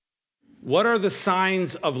What are the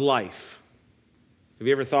signs of life? Have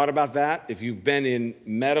you ever thought about that? If you've been in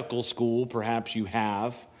medical school, perhaps you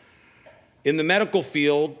have. In the medical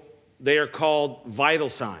field, they are called vital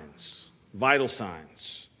signs. Vital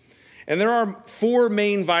signs. And there are 4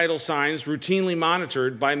 main vital signs routinely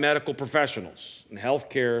monitored by medical professionals and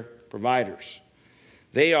healthcare providers.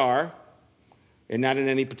 They are, and not in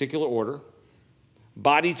any particular order,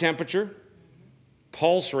 body temperature,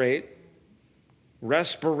 pulse rate,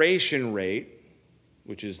 respiration rate,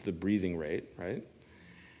 which is the breathing rate, right?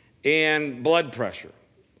 And blood pressure.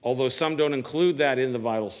 Although some don't include that in the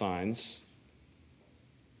vital signs,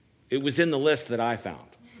 it was in the list that I found.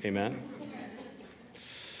 Amen?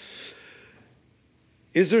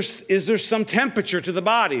 Is there some temperature to the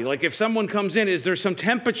body? Like if someone comes in, is there some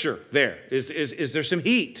temperature there? Is there some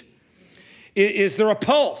heat? Is there a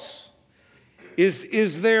pulse?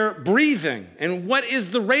 Is there breathing? And what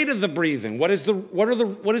is the rate of the breathing? What is the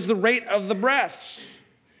rate of the breaths?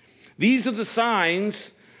 These are the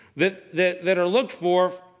signs that are looked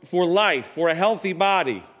for life, for a healthy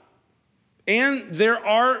body. And there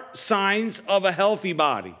are signs of a healthy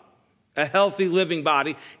body, a healthy living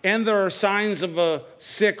body, and there are signs of a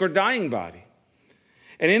sick or dying body.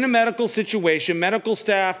 And in a medical situation, medical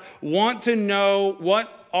staff want to know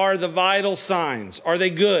what are the vital signs. Are they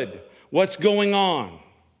good? What's going on?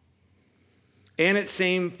 And it's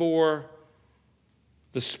same for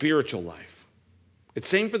the spiritual life. It's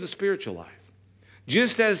same for the spiritual life.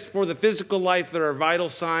 Just as for the physical life there are vital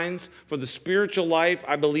signs, for the spiritual life,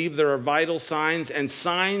 I believe there are vital signs and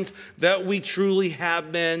signs that we truly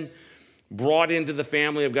have been brought into the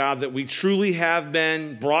family of God, that we truly have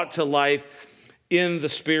been brought to life in the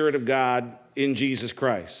Spirit of God in Jesus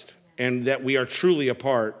Christ, and that we are truly a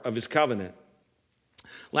part of His covenant.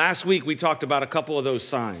 Last week, we talked about a couple of those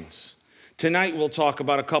signs. Tonight, we'll talk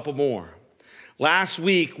about a couple more. Last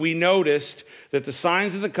week, we noticed that the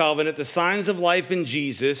signs of the covenant, the signs of life in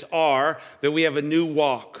Jesus are that we have a new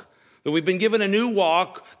walk, that we've been given a new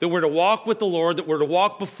walk, that we're to walk with the Lord, that we're to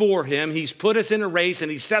walk before Him. He's put us in a race, and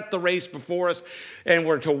He set the race before us, and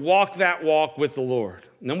we're to walk that walk with the Lord.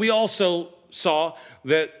 And then we also saw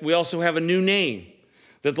that we also have a new name,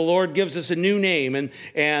 that the Lord gives us a new name.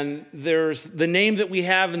 And there's the name that we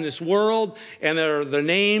have in this world, and there are the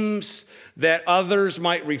names that others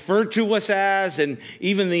might refer to us as, and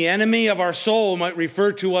even the enemy of our soul might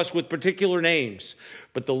refer to us with particular names.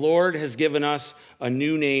 But the Lord has given us a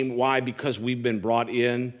new name. Why? Because we've been brought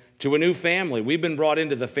in to a new family. We've been brought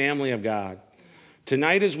into the family of God.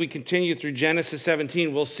 Tonight, as we continue through Genesis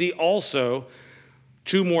 17, we'll see also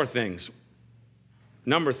 2 more things.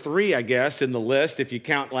 Number 3, I guess, in the list, if you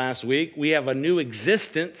count last week, we have a new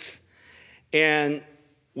existence and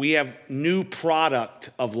we have new product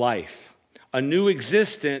of life. A new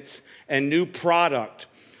existence and new product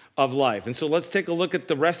of life. And so let's take a look at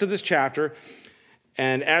the rest of this chapter.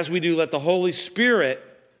 And as we do, let the Holy Spirit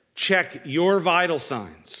check your vital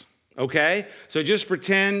signs. Okay? So just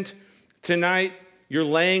pretend tonight you're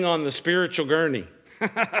laying on the spiritual gurney.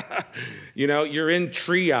 You're in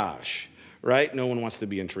triage. Right? No one wants to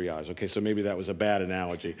be in triage. Okay, so maybe that was a bad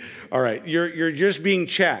analogy. All right, you're just being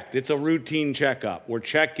checked. It's a routine checkup. We're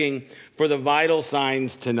checking for the vital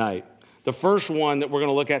signs tonight. The first one that we're going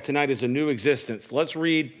to look at tonight is a new existence. Let's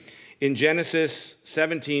read in Genesis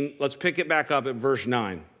 17. Let's pick it back up at verse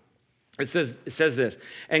 9. It says this,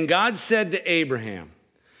 "And God said to Abraham,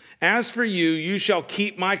 'As for you, you shall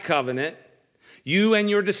keep my covenant, you and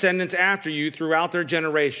your descendants after you throughout their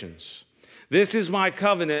generations. This is my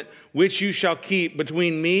covenant which you shall keep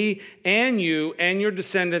between me and you and your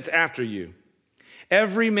descendants after you.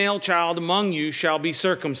 Every male child among you shall be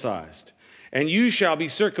circumcised, and you shall be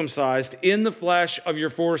circumcised in the flesh of your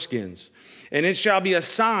foreskins. And it shall be a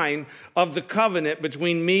sign of the covenant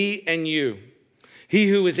between me and you. He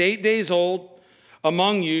who is 8 days old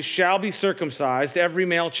among you shall be circumcised, every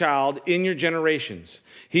male child in your generations.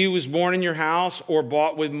 He who was born in your house or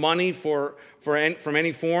bought with money from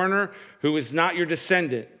any foreigner who is not your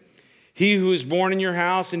descendant. He who is born in your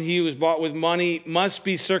house and he who is bought with money must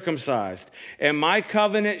be circumcised. And my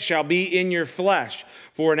covenant shall be in your flesh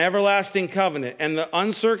for an everlasting covenant. And the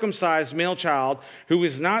uncircumcised male child who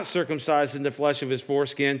is not circumcised in the flesh of his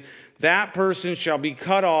foreskin, that person shall be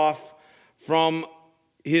cut off from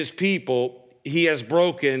his people. He has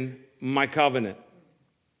broken my covenant.'"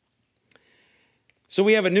 So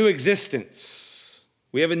we have a new existence.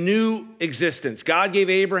 We have a new existence. God gave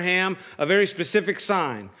Abraham a very specific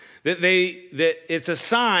sign, that it's a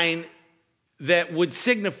sign that would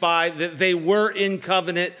signify that they were in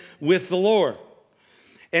covenant with the Lord.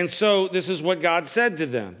 And so this is what God said to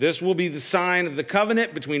them. This will be the sign of the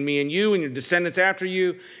covenant between me and you and your descendants after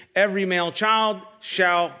you. Every male child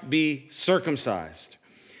shall be circumcised.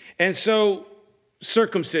 And so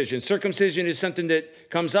circumcision is something that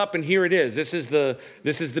comes up, and here it is. This is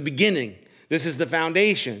the beginning. This is the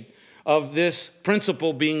foundation of this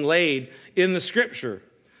principle being laid in the Scripture.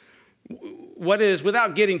 What is,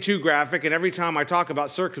 without getting too graphic, and every time I talk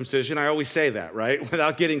about circumcision, I always say that, right?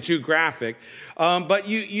 Without getting too graphic. But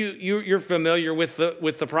you're familiar with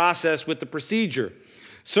the process, with the procedure.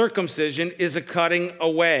 Circumcision is a cutting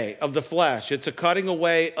away of the flesh. It's a cutting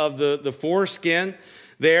away of the foreskin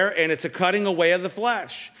there, and it's a cutting away of the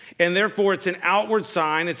flesh. And therefore, it's an outward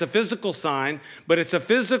sign. It's a physical sign, but it's a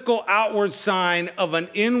physical outward sign of an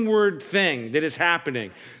inward thing that is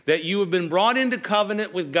happening, that you have been brought into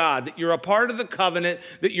covenant with God, that you're a part of the covenant,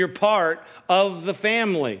 that you're part of the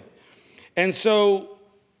family. And so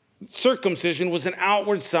circumcision was an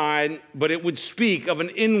outward sign, but it would speak of an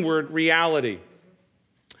inward reality.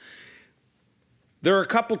 There are a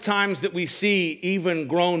couple times that we see even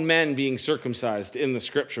grown men being circumcised in the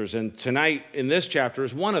Scriptures, and tonight in this chapter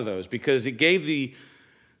is one of those, because it gave the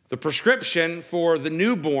prescription for the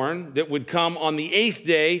newborn that would come on the 8th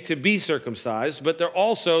day to be circumcised, but there are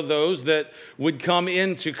also those that would come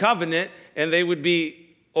into covenant, and they would be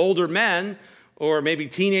older men, or maybe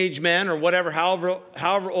teenage men, or whatever,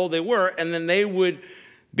 however old they were, and then they would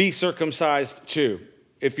be circumcised too.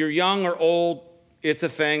 If you're young or old, it's a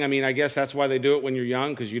thing. I mean, I guess that's why they do it when you're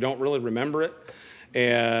young, because you don't really remember it.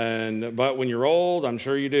 But when you're old, I'm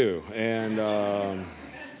sure you do. And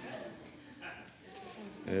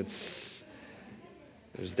there's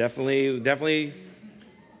definitely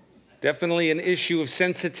an issue of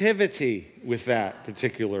sensitivity with that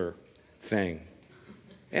particular thing.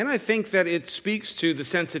 And I think that it speaks to the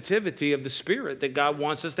sensitivity of the spirit that God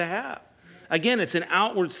wants us to have. Again, it's an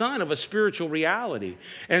outward sign of a spiritual reality.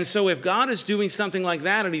 And so if God is doing something like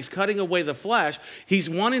that and he's cutting away the flesh, he's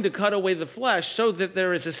wanting to cut away the flesh so that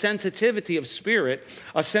there is a sensitivity of spirit,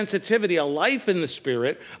 a sensitivity, a life in the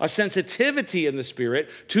spirit, a sensitivity in the spirit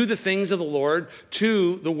to the things of the Lord,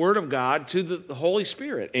 to the Word of God, to the Holy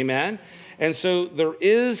Spirit. Amen? And so there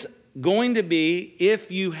is going to be,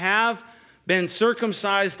 if you have been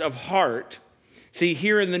circumcised of heart, see,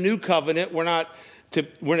 here in the new covenant,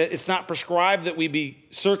 it's not prescribed that we be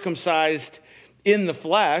circumcised in the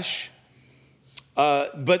flesh,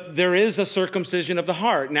 but there is a circumcision of the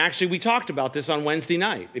heart. And actually, we talked about this on Wednesday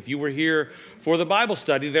night. If you were here for the Bible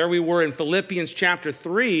study, there we were in Philippians chapter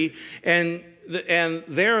 3, and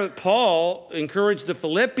there Paul encouraged the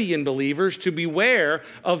Philippian believers to beware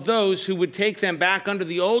of those who would take them back under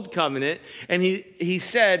the old covenant. And he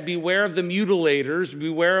said, beware of the mutilators,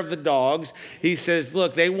 beware of the dogs. He says,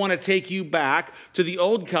 look, they want to take you back to the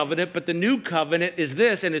old covenant, but the new covenant is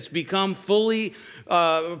this, and it's become fully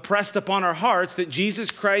pressed upon our hearts that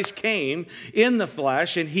Jesus Christ came in the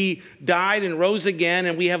flesh, and he died and rose again,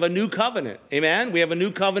 and we have a new covenant. Amen? We have a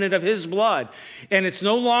new covenant of his blood. And it's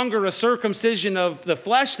no longer a circumcision of the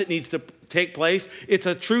flesh that needs to take place. It's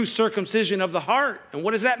a true circumcision of the heart. And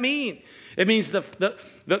what does that mean? It means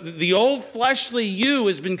the old fleshly you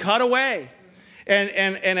has been cut away. And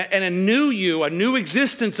a new you, a new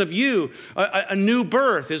existence of you, a new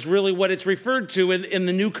birth is really what it's referred to in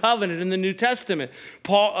the new covenant in the New Testament.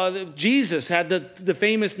 Jesus had the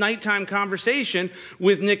famous nighttime conversation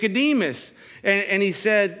with Nicodemus. And he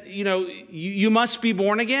said, you must be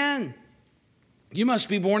born again. You must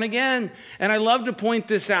be born again. And I love to point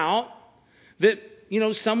this out, that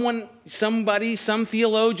somebody, some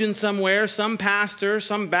theologian somewhere, some pastor,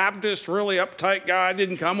 some Baptist, really uptight guy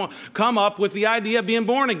didn't come up with the idea of being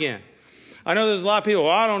born again. I know there's a lot of people,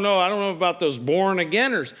 I don't know about those born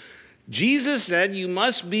againers. Jesus said you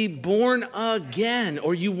must be born again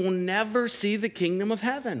or you will never see the kingdom of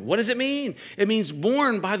heaven. What does it mean? It means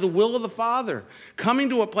born by the will of the Father, coming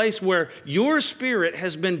to a place where your spirit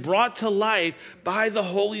has been brought to life by the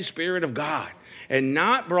Holy Spirit of God, and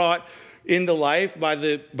not brought into life by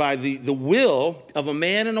the will of a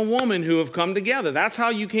man and a woman who have come together. That's how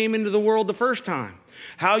you came into the world the first time.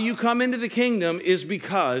 How you come into the kingdom is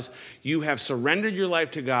because you have surrendered your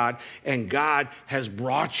life to God, and God has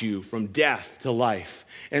brought you from death to life.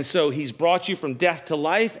 And so he's brought you from death to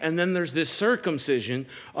life, and then there's this circumcision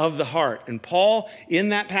of the heart. And Paul, in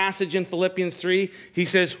that passage in Philippians 3, he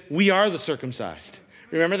says, we are the circumcised.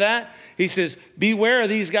 Remember that? He says, beware of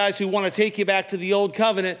these guys who want to take you back to the old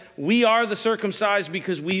covenant. We are the circumcised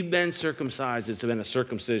because we've been circumcised. It's been a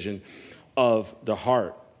circumcision of the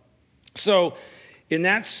heart. So in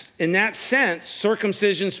that sense,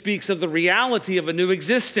 circumcision speaks of the reality of a new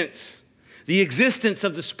existence, the existence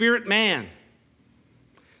of the spirit man.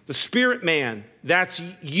 The spirit man, that's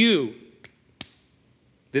you,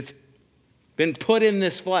 that's been put in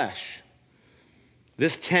this flesh.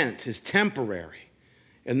 This tent is temporary.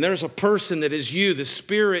 And there's a person that is you, the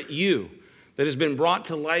spirit you, that has been brought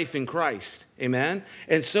to life in Christ. Amen?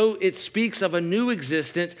 And so it speaks of a new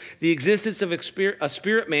existence, the existence of a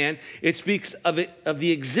spirit man. It speaks of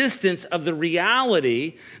the existence of the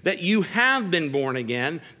reality that you have been born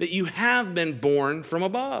again, that you have been born from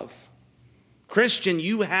above. Christian,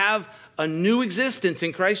 you have a new existence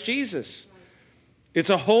in Christ Jesus. It's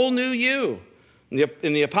a whole new you.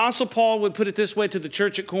 And the Apostle Paul would put it this way to the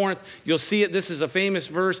church at Corinth. You'll see it. This is a famous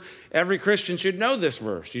verse. Every Christian should know this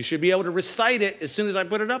verse. You should be able to recite it as soon as I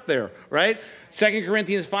put it up there, right? 2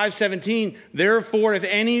 Corinthians 5:17, therefore, if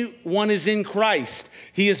anyone is in Christ,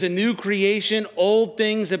 he is a new creation. Old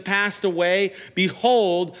things have passed away.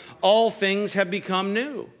 Behold, all things have become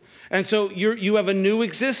new. And so you have a new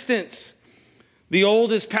existence. The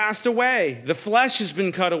old has passed away. The flesh has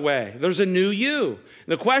been cut away. There's a new you.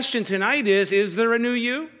 The question tonight is there a new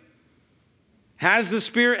you? Has the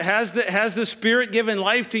Spirit given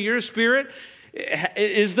life to your spirit?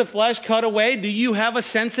 Is the flesh cut away? Do you have a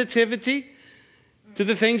sensitivity to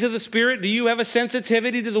the things of the Spirit? Do you have a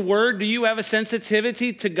sensitivity to the Word? Do you have a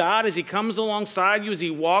sensitivity to God as He comes alongside you, as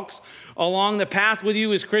He walks along the path with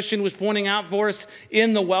you, as Christian was pointing out for us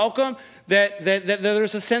in the welcome? That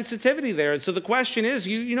there's a sensitivity there. And so the question is,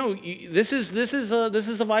 this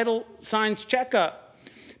is a vital signs checkup.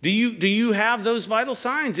 Do you have those vital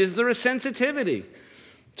signs? Is there a sensitivity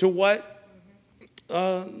to what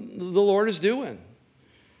the Lord is doing,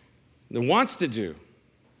 that wants to do?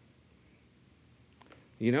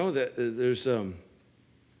 You know that there's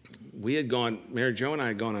Mary Jo and I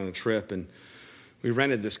had gone on a trip, and we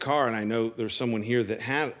rented this car, and I know there's someone here that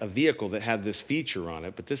had a vehicle that had this feature on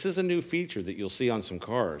it, but this is a new feature that you'll see on some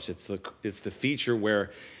cars. It's the feature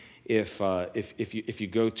where if you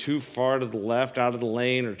go too far to the left out of the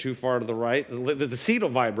lane or too far to the right, the seat will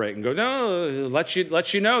vibrate and go, no, let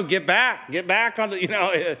you know, get back on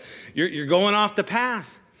the, you're going off the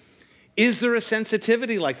path. Is there a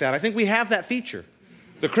sensitivity like that? I think we have that feature.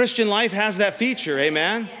 The Christian life has that feature,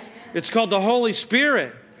 amen? It's called the Holy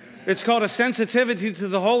Spirit. It's called a sensitivity to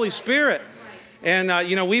the Holy Spirit. And,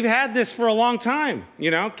 we've had this for a long time.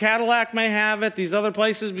 Cadillac may have it. These other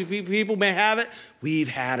places, people may have it. We've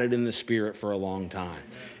had it in the Spirit for a long time.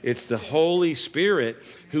 It's the Holy Spirit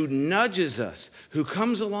who nudges us, who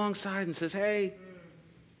comes alongside and says, hey,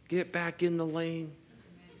 get back in the lane.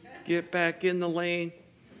 Get back in the lane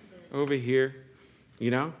over here.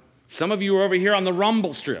 Some of you are over here on the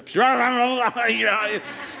rumble strips.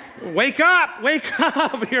 Wake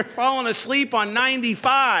up. You're falling asleep on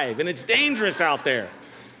 95, and it's dangerous out there.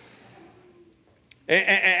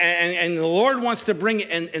 And the Lord wants to bring it.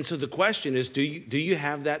 And so the question is, do you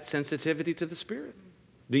have that sensitivity to the Spirit?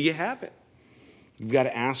 Do you have it? You've got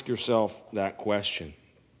to ask yourself that question.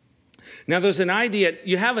 Now, there's an idea,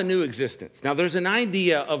 you have a new existence. Now, there's an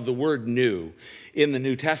idea of the word new in the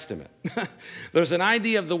New Testament. There's an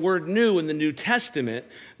idea of the word new in the New Testament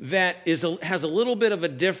that has a little bit of a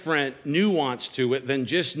different nuance to it than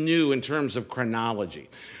just new in terms of chronology.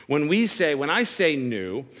 When I say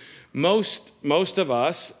new, most of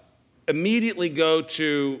us immediately go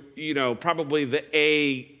to, probably the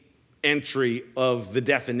A entry of the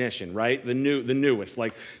definition, right? The newest.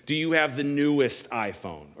 Like, do you have the newest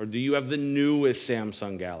iPhone? Or do you have the newest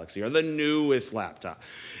Samsung Galaxy? Or the newest laptop?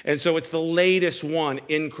 And so it's the latest one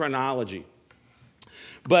in chronology.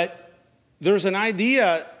 But there's an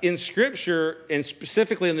idea in Scripture, and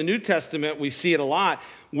specifically in the New Testament, we see it a lot,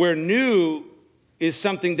 where new is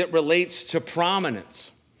something that relates to prominence.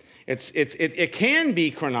 It can be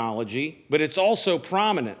chronology, but it's also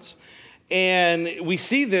prominence. And we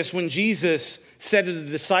see this when Jesus said to the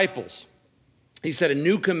disciples, he said, a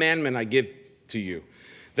new commandment I give to you,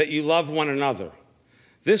 that you love one another.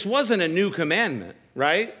 This wasn't a new commandment,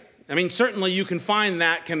 right? I mean, certainly you can find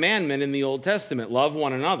that commandment in the Old Testament, love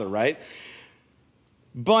one another, right?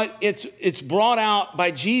 But it's brought out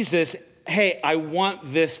by Jesus, hey, I want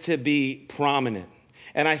this to be prominent.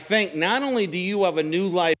 And I think not only do you have a new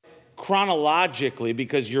life chronologically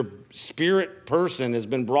because your spirit person has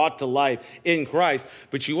been brought to life in Christ,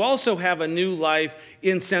 but you also have a new life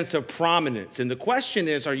in sense of prominence. And the question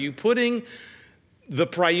is, are you putting the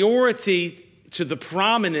priority to the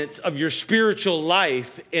prominence of your spiritual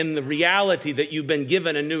life in the reality that you've been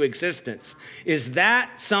given a new existence? Is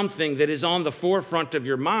that something that is on the forefront of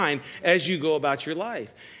your mind as you go about your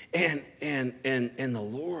life? And the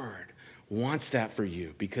Lord wants that for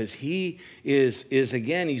you because he is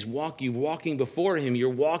again, you're walking before him. You're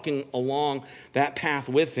walking along that path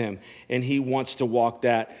with him, and he wants to walk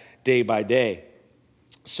that day by day.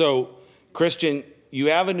 So, Christian, you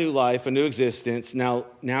have a new life, a new existence. Now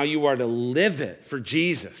you are to live it for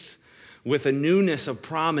Jesus with a newness of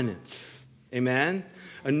prominence. Amen?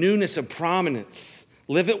 A newness of prominence.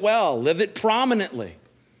 Live it well. Live it prominently.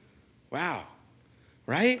 Wow.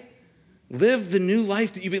 Right? Live the new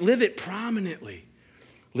life that live it prominently.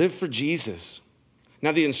 Live for Jesus.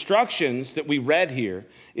 Now, the instructions that we read here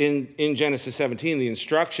in Genesis 17, the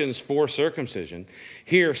instructions for circumcision,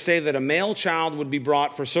 here say that a male child would be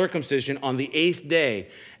brought for circumcision on the 8th day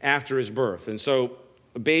after his birth. And so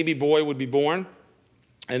a baby boy would be born,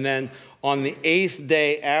 and then on the 8th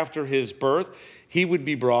day after his birth, he would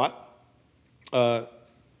be brought for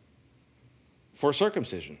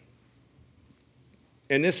circumcision.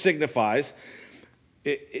 And this signifies,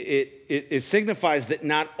 it signifies that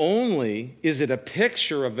not only is it a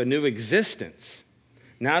picture of a new existence,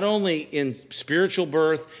 not only in spiritual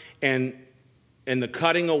birth and the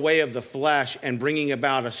cutting away of the flesh and bringing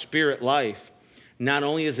about a spirit life, not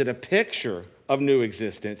only is it a picture of new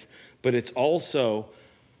existence, but it's also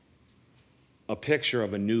a picture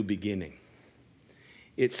of a new beginning.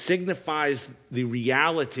 It signifies the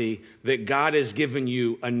reality that God has given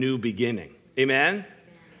you a new beginning. Amen?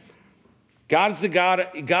 God is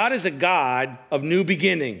a God of new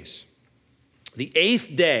beginnings. The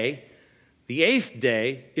eighth day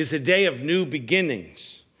is a day of new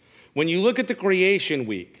beginnings. When you look at the creation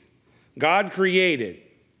week, God created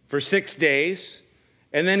for 6 days,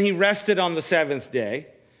 and then he rested on the seventh day.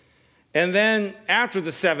 And then after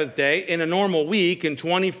the seventh day, in a normal week, in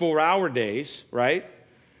 24-hour days, right?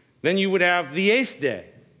 Then you would have the eighth day.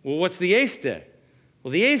 Well, what's the eighth day?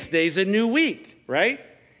 Well, the eighth day is a new week, right?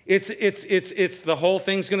 It's the whole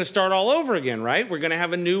thing's going to start all over again, right? We're going to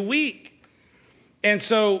have a new week. And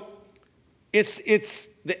so it's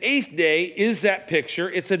the eighth day is that picture.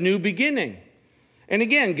 It's a new beginning. And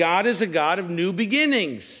again, God is a God of new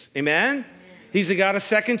beginnings. Amen? He's a God of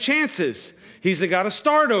second chances. He's a God of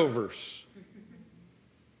start-overs.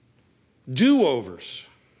 Do-overs.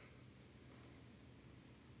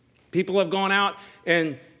 People have gone out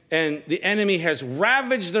and the enemy has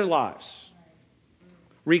ravaged their lives.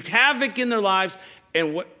 Wreaked havoc in their lives,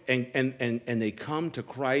 and they come to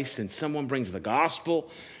Christ, and someone brings the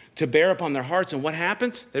gospel to bear upon their hearts, and what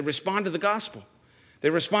happens? They respond to the gospel.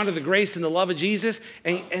 They respond to the grace and the love of Jesus,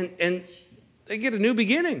 and they get a new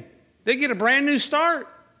beginning. They get a brand new start.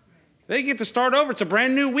 They get to start over. It's a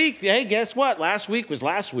brand new week. Hey, guess what? Last week was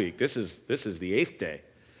last week. This is the eighth day.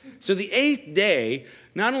 So the eighth day,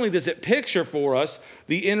 not only does it picture for us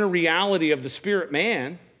the inner reality of the spirit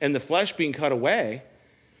man and the flesh being cut away,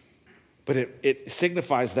 but it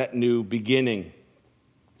signifies that new beginning.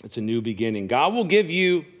 It's a new beginning. God will give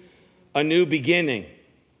you a new beginning.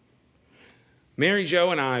 Mary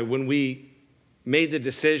Jo and I, when we made the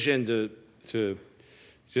decision to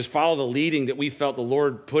just follow the leading that we felt the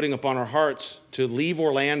Lord putting upon our hearts to leave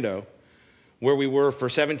Orlando, where we were for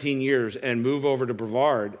 17 years, and move over to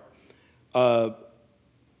Brevard,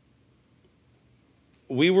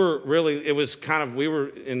 we were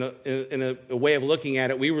in a way of looking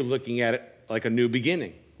at it, we were looking at it like a new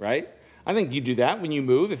beginning, right? I think you do that when you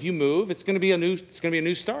move. If you move, it's going to be a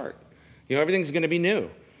new start. You know, everything's going to be new.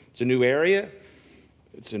 It's a new area.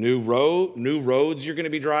 It's a new road, new roads you're going to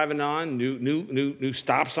be driving on, new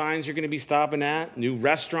stop signs you're going to be stopping at, new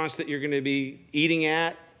restaurants that you're going to be eating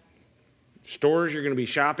at, stores you're going to be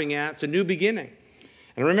shopping at. It's a new beginning.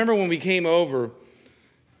 And I remember when we came over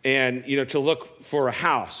and, to look for a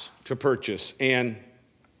house to purchase. And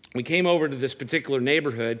we came over to this particular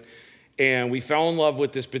neighborhood, and we fell in love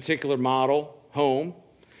with this particular model home.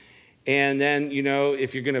 And then,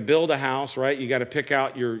 if you're going to build a house, right, you got to pick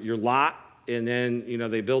out your lot, and then,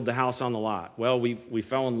 they build the house on the lot. Well, we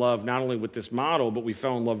fell in love not only with this model, but we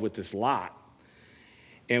fell in love with this lot.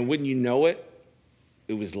 And wouldn't you know it,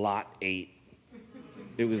 it was lot 8.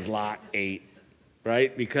 It was lot 8,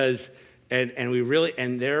 right? Because...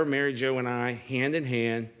 And there Mary Jo and I, hand in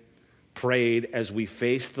hand, prayed as we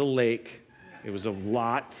faced the lake. It was a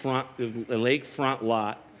lakefront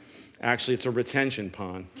lot. Actually, it's a retention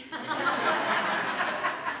pond.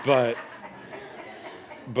 But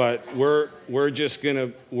we're just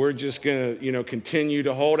gonna continue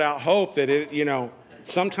to hold out hope that it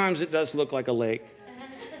sometimes it does look like a lake,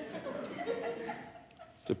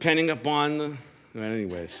 depending upon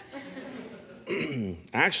anyways.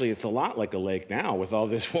 Actually, it's a lot like a lake now with all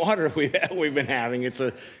this water we've been having. It's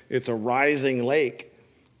a rising lake.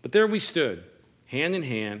 But there we stood, hand in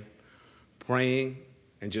hand, praying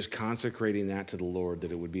and just consecrating that to the Lord,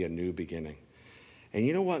 that it would be a new beginning. And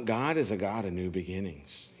you know what? God is a God of new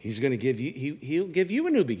beginnings. He's going to give you, he'll give you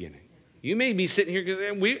a new beginning. You may be sitting here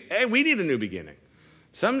going, we need a new beginning.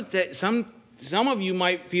 Some of you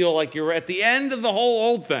might feel like you're at the end of the whole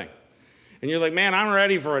old thing. And you're like, man, I'm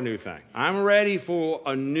ready for a new thing. I'm ready for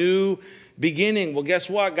a new beginning. Well, guess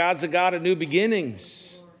what? God's a God of new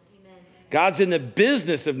beginnings. God's in the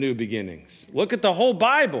business of new beginnings. Look at the whole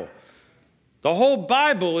Bible. The whole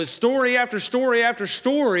Bible is story after story after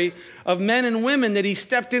story of men and women that he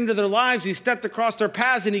stepped into their lives, he stepped across their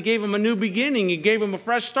paths, and he gave them a new beginning. He gave them a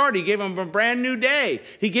fresh start. He gave them a brand new day.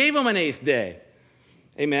 He gave them an 8th day.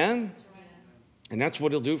 Amen? And that's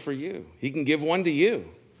what he'll do for you. He can give one to you.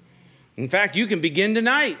 In fact, you can begin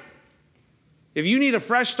tonight. If you need a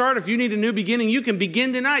fresh start, if you need a new beginning, you can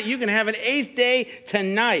begin tonight. You can have an 8th day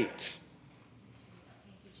tonight.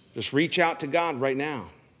 Just reach out to God right now.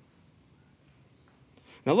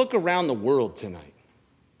 Now look around the world tonight.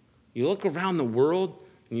 You look around the world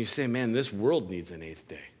and you say, man, this world needs an 8th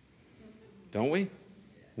day. Don't we?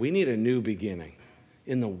 We need a new beginning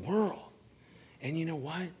in the world. And you know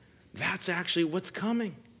what? That's actually what's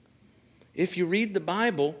coming. If you read the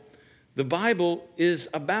Bible is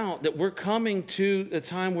about that we're coming to a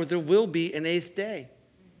time where there will be an 8th day.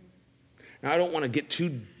 Now, I don't want to get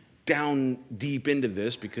too down deep into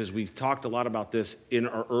this because we've talked a lot about this in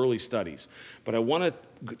our early studies. But I want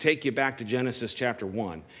to take you back to Genesis chapter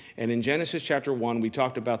 1. And in Genesis chapter 1, we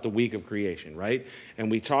talked about the week of creation, right?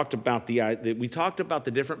 And we talked about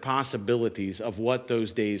the different possibilities of what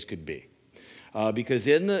those days could be. Because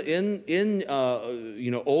in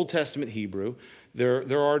Old Testament Hebrew,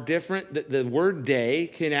 there are different, the word day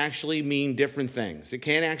can actually mean different things. It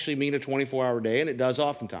can actually mean a 24-hour day, and it does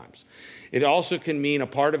oftentimes. It also can mean a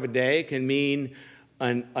part of a day. It can mean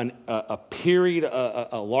a period,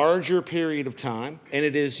 a larger period of time, and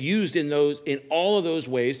it is used in all of those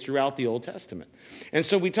ways throughout the Old Testament. And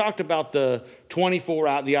so we talked about the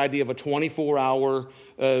idea of a 24-hour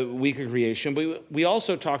week of creation, but we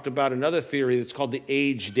also talked about another theory that's called the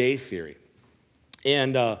age-day theory.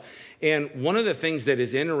 And one of the things that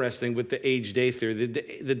is interesting with the age-day theory,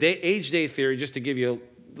 the age-day theory, just to give you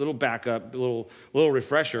a little backup, a little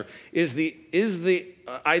refresher, is the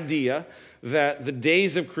idea that the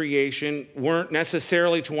days of creation weren't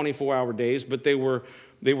necessarily 24-hour days, but they were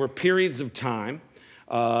periods of time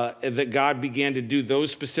that God began to do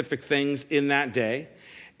those specific things in that day.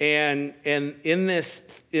 And in this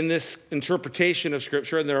interpretation of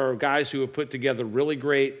Scripture, and there are guys who have put together really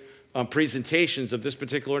great presentations of this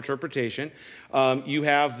particular interpretation. You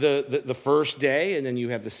have the first day, and then you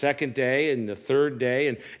have the second day and the third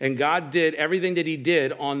day. And God did everything that he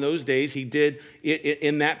did on those days, he did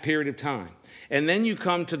in that period of time. And then you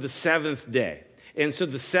come to the 7th day. And so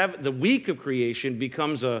the week of creation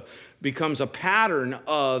becomes a pattern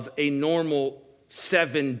of a normal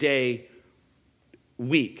 7-day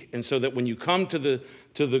week. And so that when you come to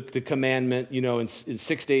the commandment, in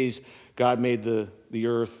 6 days God made the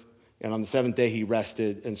earth, and on the 7th day he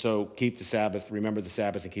rested, and so keep the Sabbath, remember the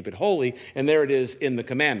Sabbath, and keep it holy. And there it is in the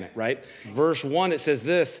commandment, right? Verse 1, it says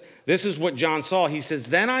this is what John saw. He says,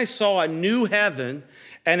 then I saw a new heaven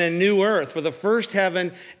and a new earth, for the first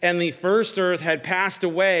heaven and the first earth had passed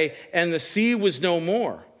away, and the sea was no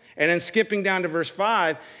more. And then skipping down to verse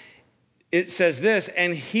 5, it says this,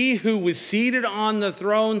 and he who was seated on the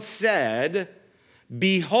throne said,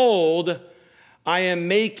 behold, I am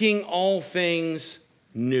making all things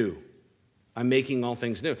new. I'm making all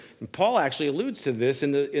things new. And Paul actually alludes to this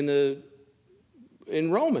in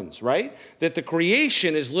Romans, right? That the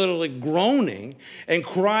creation is literally groaning and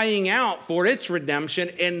crying out for its redemption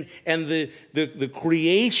and the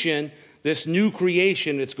creation, this new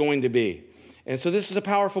creation it's going to be. And so this is a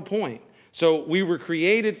powerful point. So we were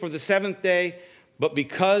created for the 7th day, but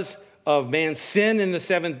because of man's sin in the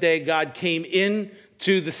 7th day, God came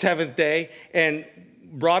into the 7th day and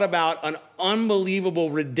brought about an unbelievable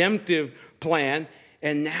redemptive plan,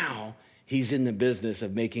 and now he's in the business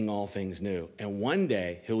of making all things new. And one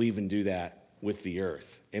day he'll even do that with the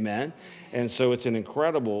earth. Amen? And so it's an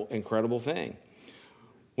incredible, incredible thing.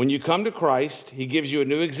 When you come to Christ, he gives you a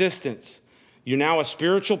new existence. You're now a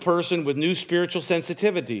spiritual person with new spiritual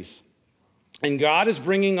sensitivities. And God is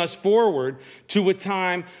bringing us forward to a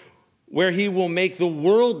time where he will make the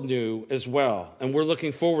world new as well. And we're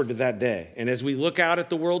looking forward to that day. And as we look out at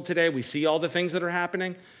the world today, we see all the things that are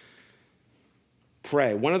happening.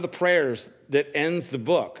 Pray. One of the prayers that ends the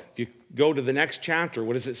book, if you go to the next chapter,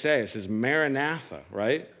 what does it say? It says, Maranatha,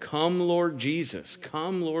 right? Come, Lord Jesus.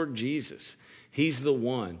 Come, Lord Jesus. He's the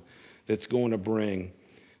one that's going to bring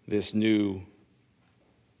this new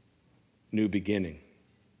beginning.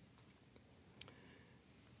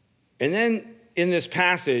 And then in this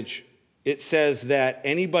passage, it says that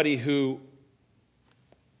anybody who,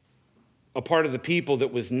 a part of the people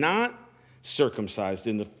that was not circumcised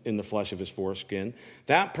in the flesh of his foreskin,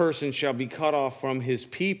 that person shall be cut off from his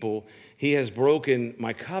people. He has broken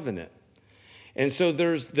my covenant. And so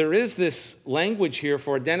there is this language here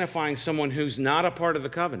for identifying someone who's not a part of the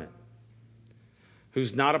covenant.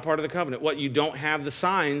 Who's not a part of the covenant. What, you don't have the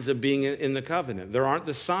signs of being in the covenant. There aren't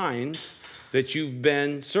the signs that you've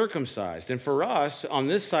been circumcised. And for us, on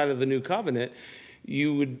this side of the new covenant,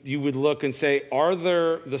 you would look and say, are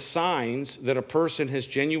there the signs that a person has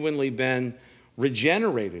genuinely been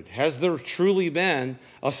regenerated? Has there truly been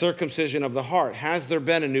a circumcision of the heart? Has there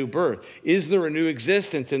been a new birth? Is there a new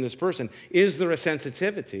existence in this person? Is there a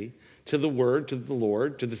sensitivity to the word, to the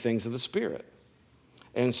Lord, to the things of the Spirit?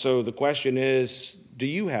 And so the question is, do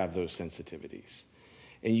you have those sensitivities?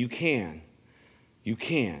 And you can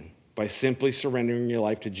by simply surrendering your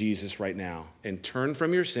life to Jesus right now and turn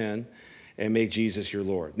from your sin and make Jesus your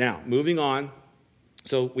Lord. Now, moving on.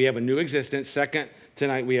 So we have a new existence. Second,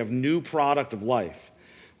 tonight we have new product of life.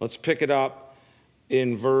 Let's pick it up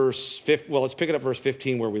in verse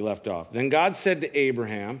 15 where we left off. Then God said to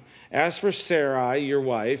Abraham, as for Sarai, your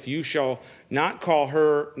wife, you shall not call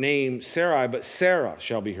her name Sarai, but Sarah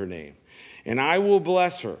shall be her name. And I will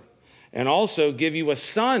bless her and also give you a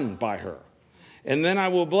son by her. And then I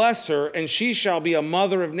will bless her, and she shall be a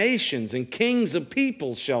mother of nations, and kings of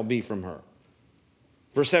peoples shall be from her.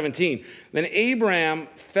 Verse 17, then Abraham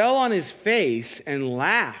fell on his face and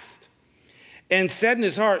laughed and said in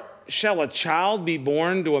his heart, shall a child be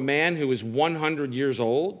born to a man who is 100 years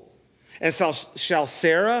old? And shall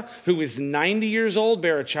Sarah, who is 90 years old,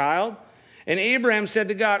 bear a child? And Abraham said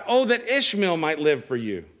to God, oh, that Ishmael might live for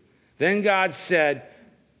you. Then God said,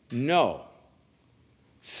 no,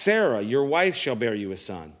 Sarah, your wife, shall bear you a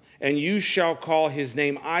son, and you shall call his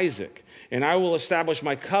name Isaac. And I will establish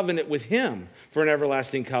my covenant with him for an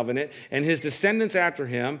everlasting covenant, and his descendants after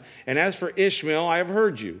him. And as for Ishmael, I have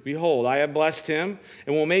heard you. Behold, I have blessed him,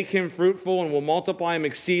 and will make him fruitful, and will multiply him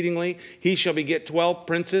exceedingly. He shall beget 12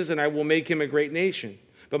 princes, and I will make him a great nation.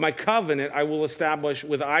 But my covenant I will establish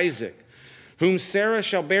with Isaac, whom Sarah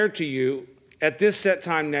shall bear to you at this set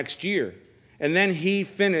time next year. And then he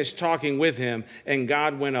finished talking with him, and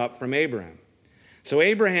God went up from Abraham. So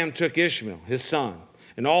Abraham took Ishmael, his son,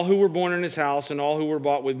 and all who were born in his house, and all who were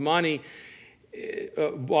bought with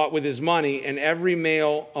his money, and every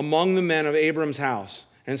male among the men of Abram's house,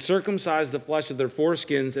 and circumcised the flesh of their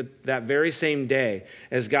foreskins at that very same day,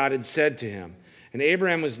 as God had said to him. And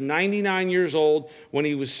Abraham was 99 years old when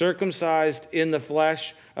he was circumcised in the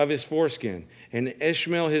flesh of his foreskin. And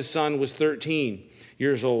Ishmael, his son, was 13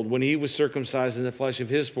 years old when he was circumcised in the flesh of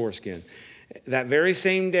his foreskin. That very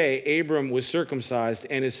same day, Abram was circumcised,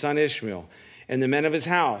 and his son Ishmael. And the men of his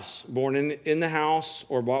house, born in the house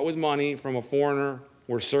or bought with money from a foreigner,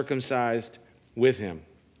 were circumcised with him.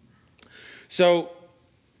 So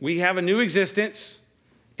we have a new existence,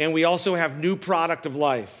 and we also have new product of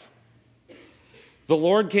life. The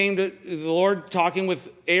Lord talking with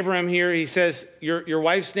Abraham here, he says, your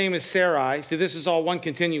wife's name is Sarai. See, this is all one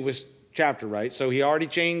continuous chapter, right? So he already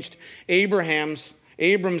changed Abram's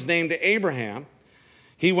name to Abraham.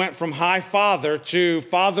 He went from high father to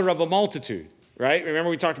father of a multitude, right? Remember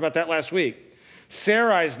we talked about that last week.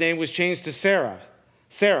 Sarai's name was changed to Sarah.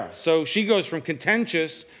 So she goes from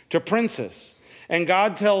contentious to princess. And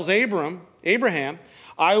God tells Abraham,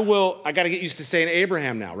 I got to get used to saying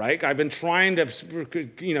Abraham now, right? I've been trying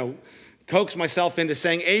to, coax myself into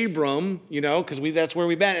saying Abram, because that's where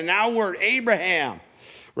we've been. And now we're Abraham,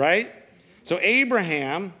 right? So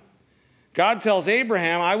God tells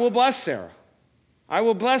Abraham, I will bless Sarah. I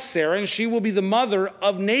will bless Sarah, and she will be the mother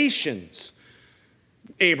of nations.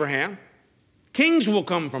 Abraham, kings will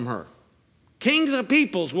come from her. Kings of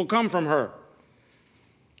peoples will come from her.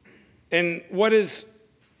 And what does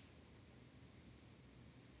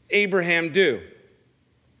Abraham do?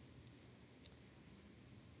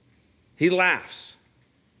 He laughs.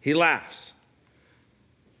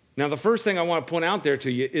 Now, the first thing I want to point out there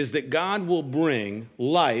to you is that God will bring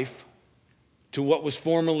life to what was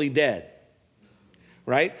formerly dead.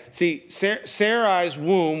 Right? See, Sarai's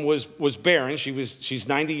womb was barren. She's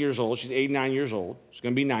 90 years old. She's 89 years old. She's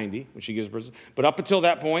going to be 90 when she gives birth. But up until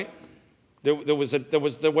that point, there was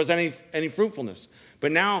any fruitfulness.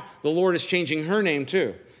 But now the Lord is changing her name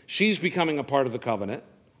too. She's becoming a part of the covenant.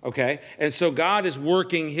 Okay? And so God is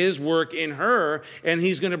working his work in her, and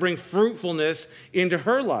he's going to bring fruitfulness into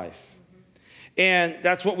her life. And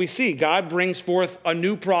that's what we see. God brings forth a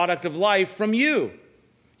new product of life from you.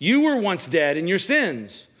 You were once dead in your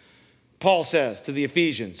sins, Paul says to the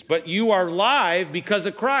Ephesians, but you are alive because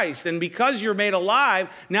of Christ. And because you're made alive,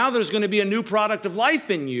 now there's going to be a new product of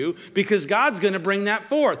life in you because God's going to bring that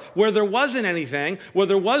forth. Where there wasn't anything, where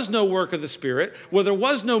there was no work of the Spirit, where there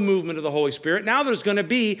was no movement of the Holy Spirit, now there's going to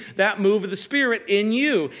be that move of the Spirit in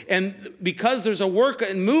you. And because there's a work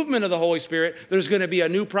and movement of the Holy Spirit, there's going to be a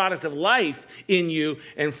new product of life in you,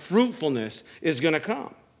 and fruitfulness is going to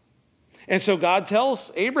come. And so God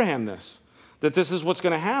tells Abraham this, that this is what's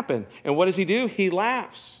going to happen. And what does he do? He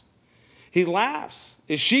laughs. He laughs.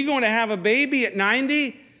 Is she going to have a baby at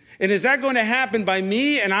 90? And is that going to happen by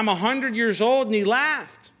me and I'm 100 years old? And he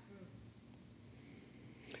laughed.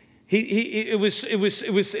 It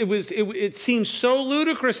seemed so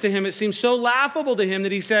ludicrous to him. It seemed so laughable to him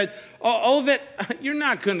that he said, that you're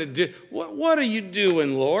not going to do. What are you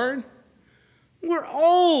doing, Lord? We're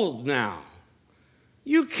old now.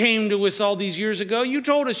 You came to us all these years ago. You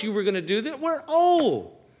told us you were going to do that. We're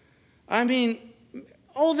old. I mean,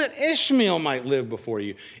 that Ishmael might live before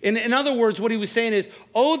you. In other words, what he was saying is,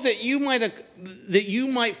 that you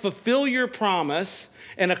might fulfill your promise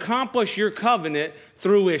and accomplish your covenant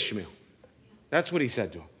through Ishmael. That's what he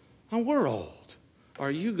said to him. And we're old. Are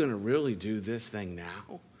you going to really do this thing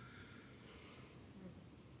now?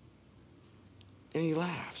 And he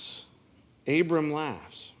laughs. Abram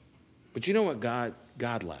laughs. But you know what?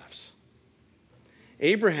 God laughs.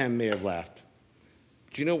 Abraham may have laughed.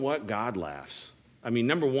 But you know what? God laughs. I mean,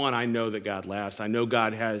 number one, I know that God laughs. I know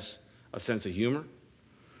God has a sense of humor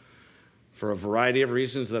for a variety of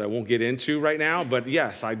reasons that I won't get into right now. But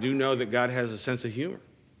yes, I do know that God has a sense of humor.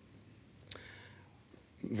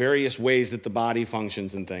 Various ways that the body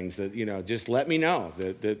functions and things that, just let me know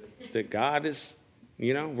that God is,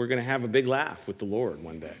 we're going to have a big laugh with the Lord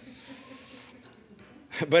one day.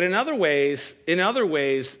 But in other ways,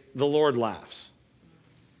 the Lord laughs.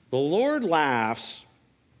 The Lord laughs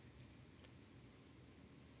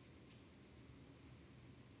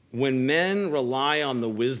when men rely on the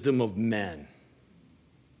wisdom of men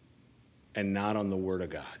and not on the Word of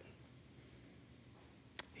God.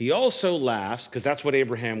 He also laughs, because that's what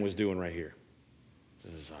Abraham was doing right here. He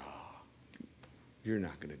says, you're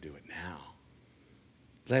not going to do it now.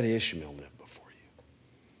 Let Ishmael live before you.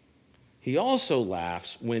 He also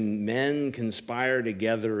laughs when men conspire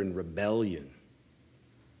together in rebellion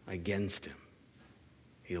against him.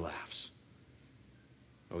 He laughs.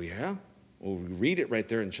 Oh, yeah? Well, we read it right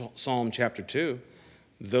there in Psalm chapter 2.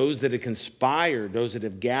 Those that have conspired, those that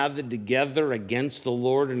have gathered together against the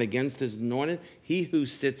Lord and against his anointed, he who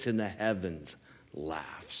sits in the heavens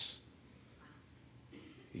laughs.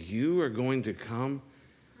 You are going to come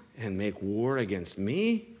and make war against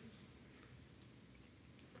me?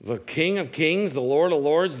 The King of Kings, the Lord of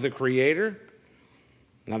Lords, the Creator?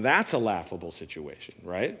 Now that's a laughable situation,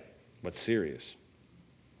 right? But serious.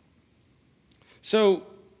 So,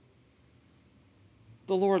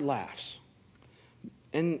 the Lord laughs.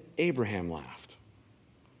 And Abraham laughed.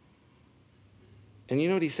 And you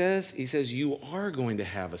know what he says? He says, you are going to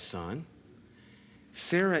have a son.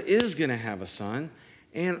 Sarah is going to have a son.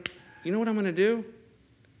 And you know what I'm going to do?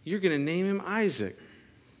 You're going to name him Isaac,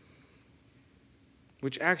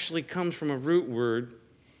 which actually comes from a root word,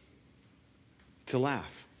 to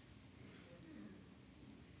laugh.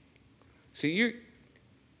 See,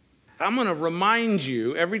 I'm going to remind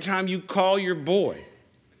you every time you call your boy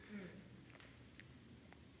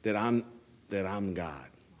that I'm God,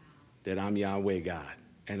 that I'm Yahweh God,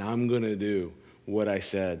 and I'm going to do what I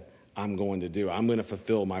said I'm going to do. I'm going to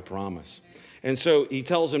fulfill my promise. And so he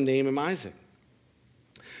tells him, name him Isaac.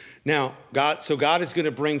 Now, God is going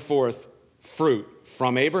to bring forth fruit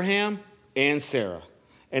from Abraham and Sarah.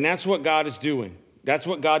 And that's what God is doing. That's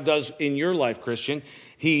what God does in your life, Christian.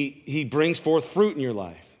 He brings forth fruit in your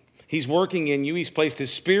life. He's working in you. He's placed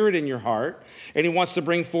his Spirit in your heart, and he wants to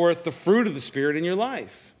bring forth the fruit of the Spirit in your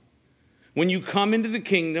life. When you come into the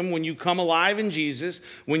kingdom, when you come alive in Jesus,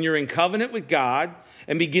 when you're in covenant with God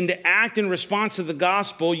and begin to act in response to the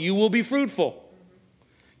gospel, you will be fruitful.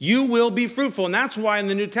 You will be fruitful. And that's why in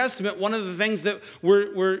the New Testament, one of the things that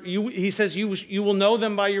he says you will know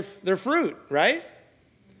them by their fruit, right?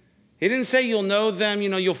 He didn't say you'll know them,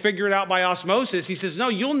 you'll figure it out by osmosis. He says, no,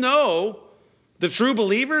 you'll know the true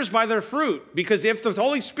believers by their fruit. Because if the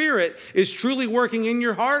Holy Spirit is truly working in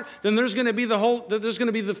your heart, then there's going to be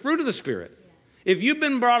the fruit of the Spirit. Yes. If you've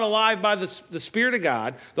been brought alive by the Spirit of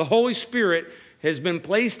God, the Holy Spirit has been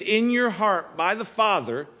placed in your heart by the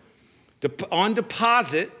Father on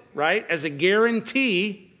deposit, right, as a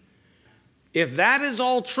guarantee. If that is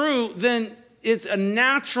all true, then it's a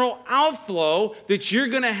natural outflow that you're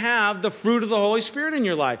going to have the fruit of the Holy Spirit in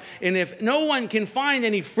your life. And if no one can find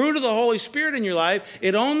any fruit of the Holy Spirit in your life,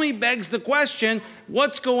 it only begs the question,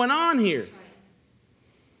 what's going on here?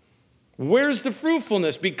 Where's the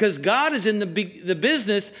fruitfulness? Because God is in the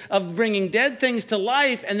business of bringing dead things to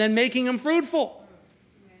life and then making them fruitful.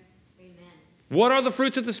 What are the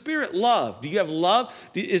fruits of the Spirit? Love. Do you have love?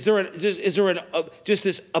 Is there just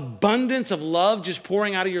this abundance of love just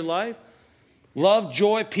pouring out of your life? Love,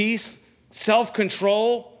 joy, peace,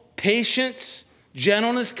 self-control, patience,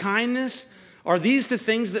 gentleness, kindness. Are these the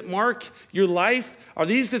things that mark your life? Are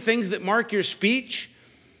these the things that mark your speech?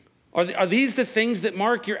 Are these the things that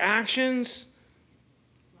mark your actions?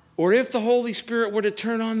 Or if the Holy Spirit were to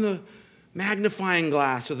turn on the magnifying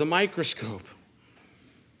glass or the microscope,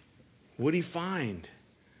 would he find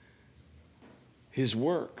his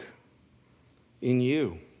work in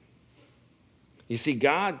you? You see,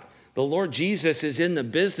 God, the Lord Jesus, is in the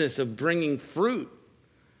business of bringing fruit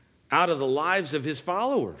out of the lives of his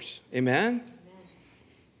followers. Amen?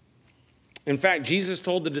 In fact, Jesus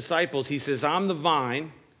told the disciples, he says, I'm the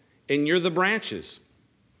vine and you're the branches.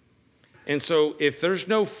 And so if there's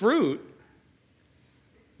no fruit,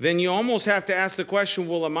 then you almost have to ask the question,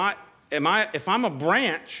 well, if I'm a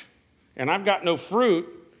branch and I've got no fruit,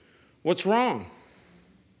 what's wrong?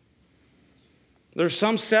 There's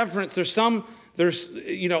some severance, am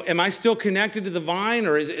I still connected to the vine,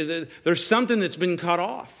 or there's something that's been cut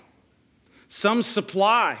off? Some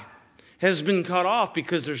supply has been cut off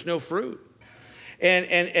because there's no fruit.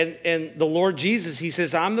 And the Lord Jesus, he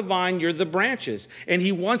says, I'm the vine, you're the branches. And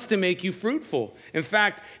he wants to make you fruitful. In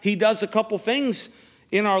fact, he does a couple things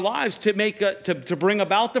in our lives to bring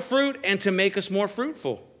about the fruit and to make us more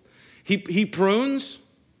fruitful. He prunes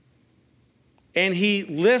and he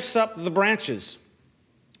lifts up the branches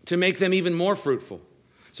to make them even more fruitful.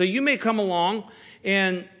 So you may come along,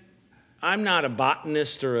 and I'm not a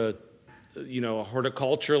botanist or a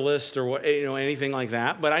horticulturalist or anything like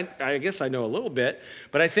that, but I guess I know a little bit.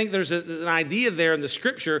 But I think there's an idea there in the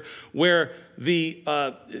scripture where the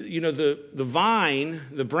vine,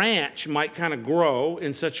 the branch, might kind of grow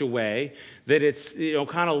in such a way that it's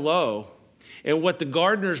kind of low. And what the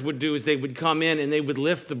gardeners would do is they would come in and they would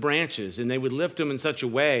lift the branches, and they would lift them in such a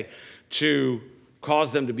way to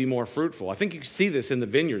cause them to be more fruitful. I think you can see this in the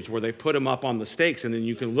vineyards where they put them up on the stakes and then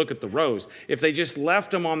you can look at the rows. If they just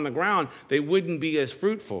left them on the ground, they wouldn't be as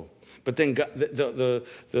fruitful. But then the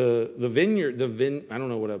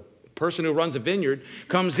person who runs a vineyard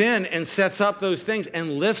comes in and sets up those things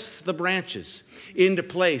and lifts the branches into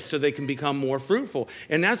place so they can become more fruitful.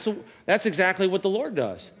 And that's exactly what the Lord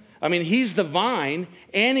does. I mean, he's the vine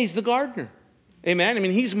and he's the gardener. Amen? I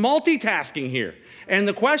mean, he's multitasking here. And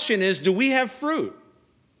the question is, do we have fruit?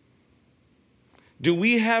 Do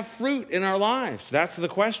we have fruit in our lives? That's the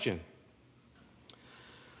question.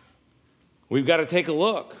 We've got to take a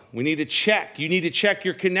look. We need to check. You need to check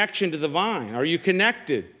your connection to the vine. Are you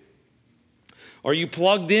connected? Are you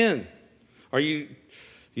plugged in? Are you,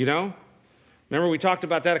 remember we talked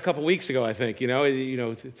about that a couple weeks ago, I think,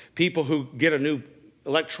 people who get a new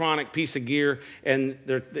electronic piece of gear and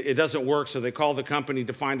it doesn't work, so they call the company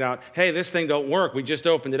to find out, hey, this thing don't work. We just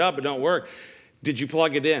opened it up, it don't work. Did you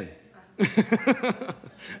plug it in?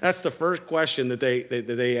 That's the first question that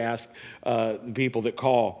they ask the people that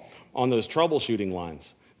call on those troubleshooting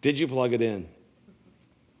lines. Did you plug it in?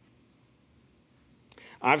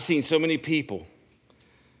 I've seen so many people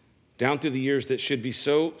down through the years that should be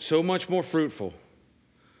so much more fruitful.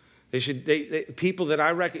 People that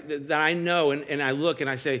I know, and I look and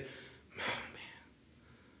I say, oh, man.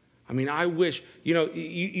 I mean, I wish,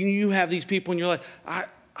 you have these people in your life.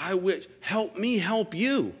 I wish, help me help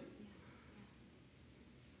you.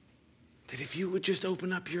 That if you would just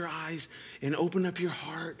open up your eyes and open up your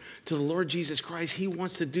heart to the Lord Jesus Christ, he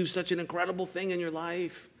wants to do such an incredible thing in your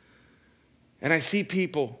life. And I see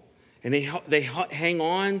people, and they hang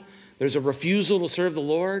on. There's a refusal to serve the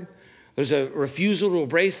Lord. There's a refusal to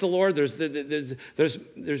embrace the Lord. There's the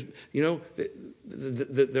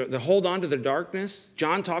hold on to the darkness.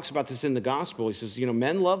 John talks about this in the gospel. He says,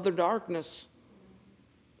 men love the darkness.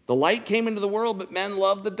 The light came into the world, but men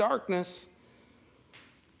love the darkness.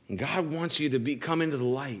 And God wants you to come into the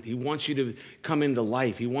light. He wants you to come into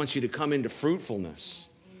life. He wants you to come into fruitfulness.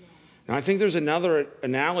 Now, I think there's another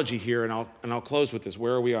analogy here, and I'll close with this.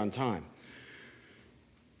 Where are we on time?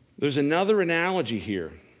 There's another analogy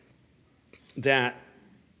here that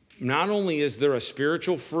not only is there a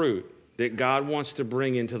spiritual fruit that God wants to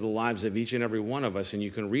bring into the lives of each and every one of us, and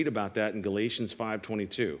you can read about that in Galatians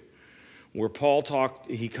 5:22, where Paul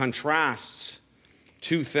he contrasts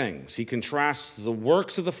two things. He contrasts the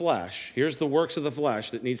works of the flesh. Here's the works of the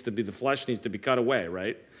flesh that needs to be, the flesh needs to be cut away,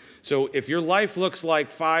 right? So if your life looks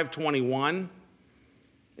like 5:21,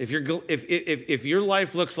 if your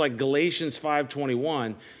life looks like Galatians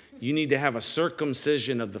 5:21, you need to have a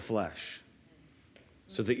circumcision of the flesh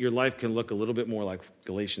so that your life can look a little bit more like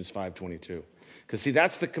Galatians 5:22. Because see,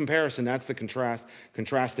 that's the comparison, that's the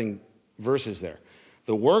contrasting verses there.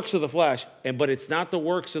 The works of the flesh, but it's not the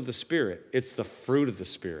works of the Spirit. It's the fruit of the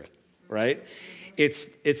Spirit, right? It's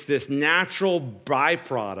this natural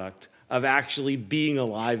byproduct of actually being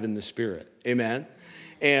alive in the Spirit. Amen?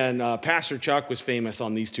 And Pastor Chuck was famous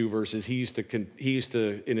on these two verses. He used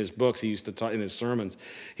to in his books, in his sermons,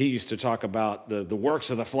 he used to talk about the works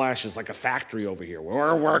of the flesh is like a factory over here.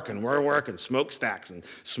 We're working, smokestacks and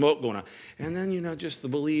smoke going on. And then, just the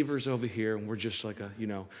believers over here, and we're just like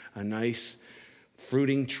a nice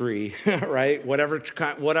fruiting tree, right? Whatever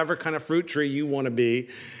kind of fruit tree you want to be,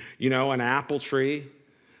 an apple tree,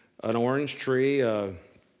 an orange tree,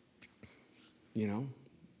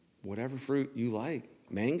 whatever fruit you like.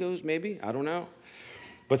 Mangoes, maybe? I don't know.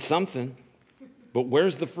 But something. But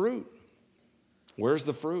where's the fruit? Where's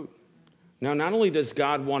the fruit? Now, not only does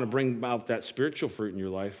God want to bring about that spiritual fruit in your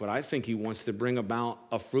life, but I think he wants to bring about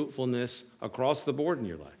a fruitfulness across the board in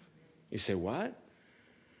your life. You say, what?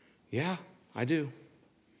 Yeah, I do.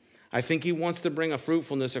 I think he wants to bring a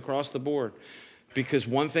fruitfulness across the board. Because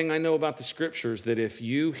one thing I know about the scriptures, that if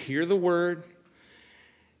you hear the word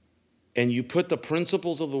and you put the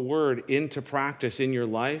principles of the word into practice in your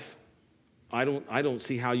life, I don't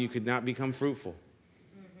see how you could not become fruitful.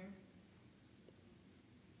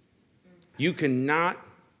 You cannot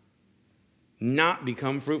not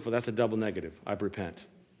become fruitful. That's a double negative. I repent,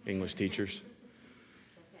 English teachers.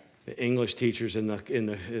 The English teachers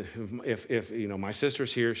if my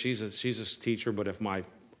sister's here, she's a teacher, but if my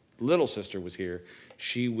little sister was here,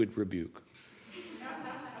 she would rebuke.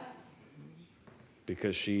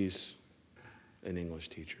 Because she's an English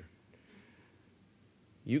teacher.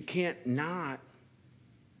 You can't not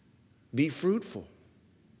be fruitful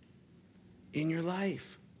in your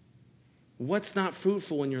life. What's not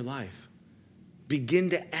fruitful in your life? Begin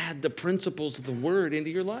to add the principles of the word into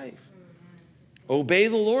your life. Obey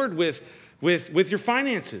the Lord with your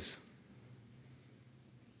finances.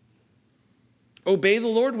 Obey the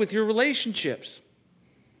Lord with your relationships.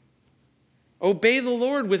 Obey the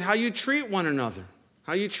Lord with how you treat one another,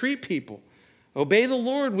 how you treat people. Obey the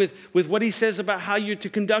Lord with what he says about how you're to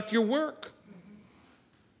conduct your work.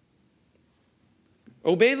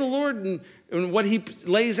 Obey the Lord and what he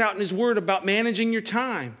lays out in his word about managing your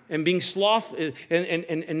time and being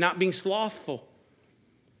and not being slothful.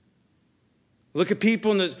 Look at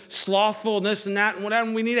people and the slothful and this and that and whatever,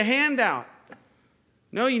 and we need a handout.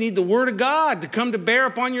 No, you need the word of God to come to bear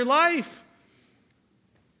upon your life.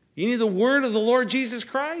 You need the word of the Lord Jesus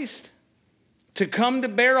Christ to come to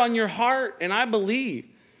bear on your heart, and I believe.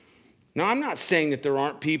 Now, I'm not saying that there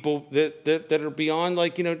aren't people that are beyond,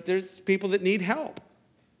 there's people that need help,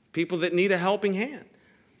 people that need a helping hand.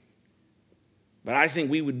 But I think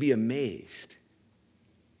we would be amazed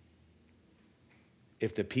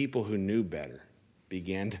if the people who knew better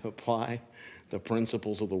began to apply the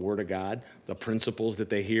principles of the Word of God, the principles that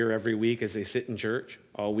they hear every week as they sit in church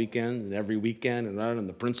all weekend and every weekend, and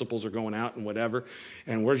the principles are going out and whatever,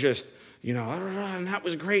 and we're just, and that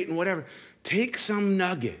was great and whatever. Take some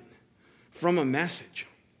nugget from a message.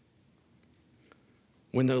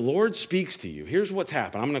 When the Lord speaks to you, here's what's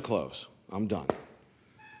happened. I'm going to close. I'm done.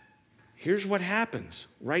 Here's what happens.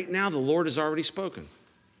 Right now, the Lord has already spoken.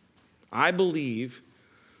 I believe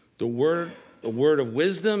the word of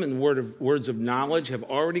wisdom and words of knowledge have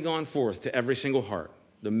already gone forth to every single heart.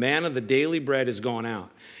 The manna of the daily bread has gone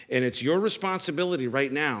out. And it's your responsibility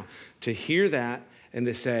right now to hear that and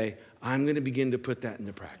to say, I'm going to begin to put that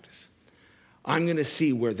into practice. I'm going to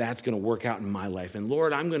see where that's going to work out in my life. And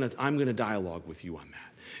Lord, I'm going to dialogue with you on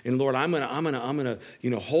that. And Lord, I'm going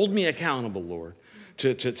to hold me accountable, Lord,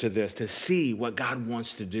 to this, to see what God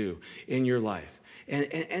wants to do in your life.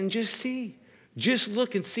 And just see. Just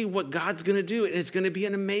look and see what God's going to do. And it's going to be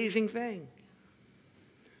an amazing thing.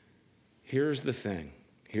 Here's the thing.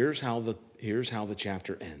 Here's how the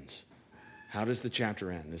chapter ends. How does the chapter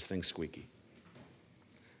end? This thing's squeaky.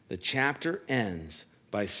 The chapter ends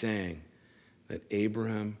by saying that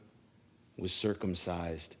Abraham was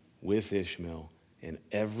circumcised with Ishmael and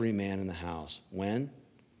every man in the house. When?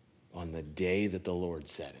 On the day that the Lord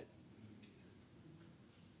said it.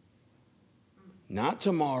 Not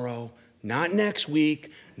tomorrow, not next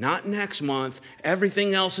week, not next month.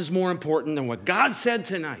 Everything else is more important than what God said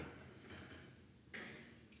tonight.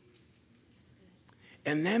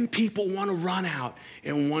 And then people want to run out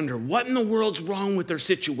and wonder what in the world's wrong with their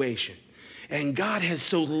situation. And God has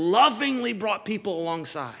so lovingly brought people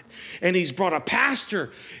alongside. And he's brought a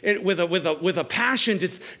pastor with a passion.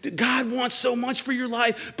 God wants so much for your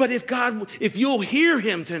life. But if you'll hear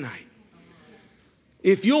him tonight,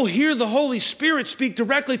 if you'll hear the Holy Spirit speak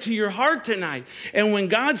directly to your heart tonight. And when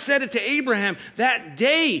God said it to Abraham, that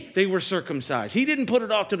day they were circumcised. He didn't put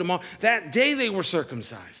it off to tomorrow. That day they were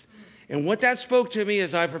circumcised. And what that spoke to me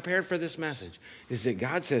as I prepared for this message is that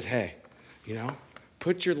God says, hey,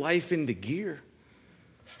 put your life into gear,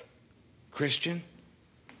 Christian.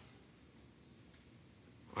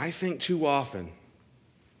 I think too often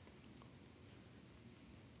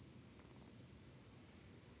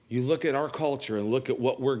you look at our culture and look at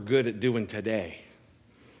what we're good at doing today.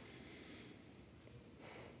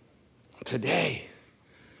 Today,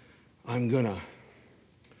 I'm gonna,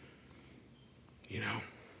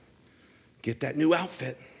 get that new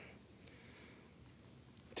outfit.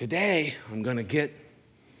 Today, I'm gonna get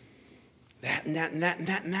that and that and that and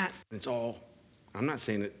that and that. It's all, I'm not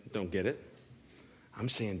saying that don't get it. I'm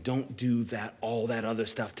saying don't do all that other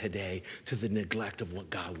stuff today to the neglect of what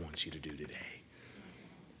God wants you to do today.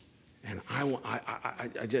 And I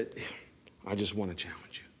just want to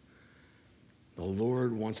challenge you. The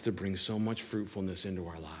Lord wants to bring so much fruitfulness into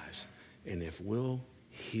our lives. And if we'll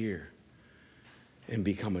hear and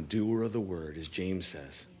become a doer of the word, as James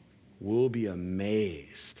says, we'll be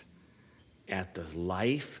amazed at the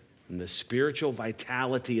life and the spiritual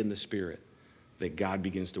vitality in the Spirit that God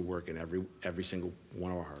begins to work in every single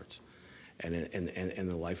one of our hearts and in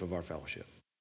the life of our fellowship.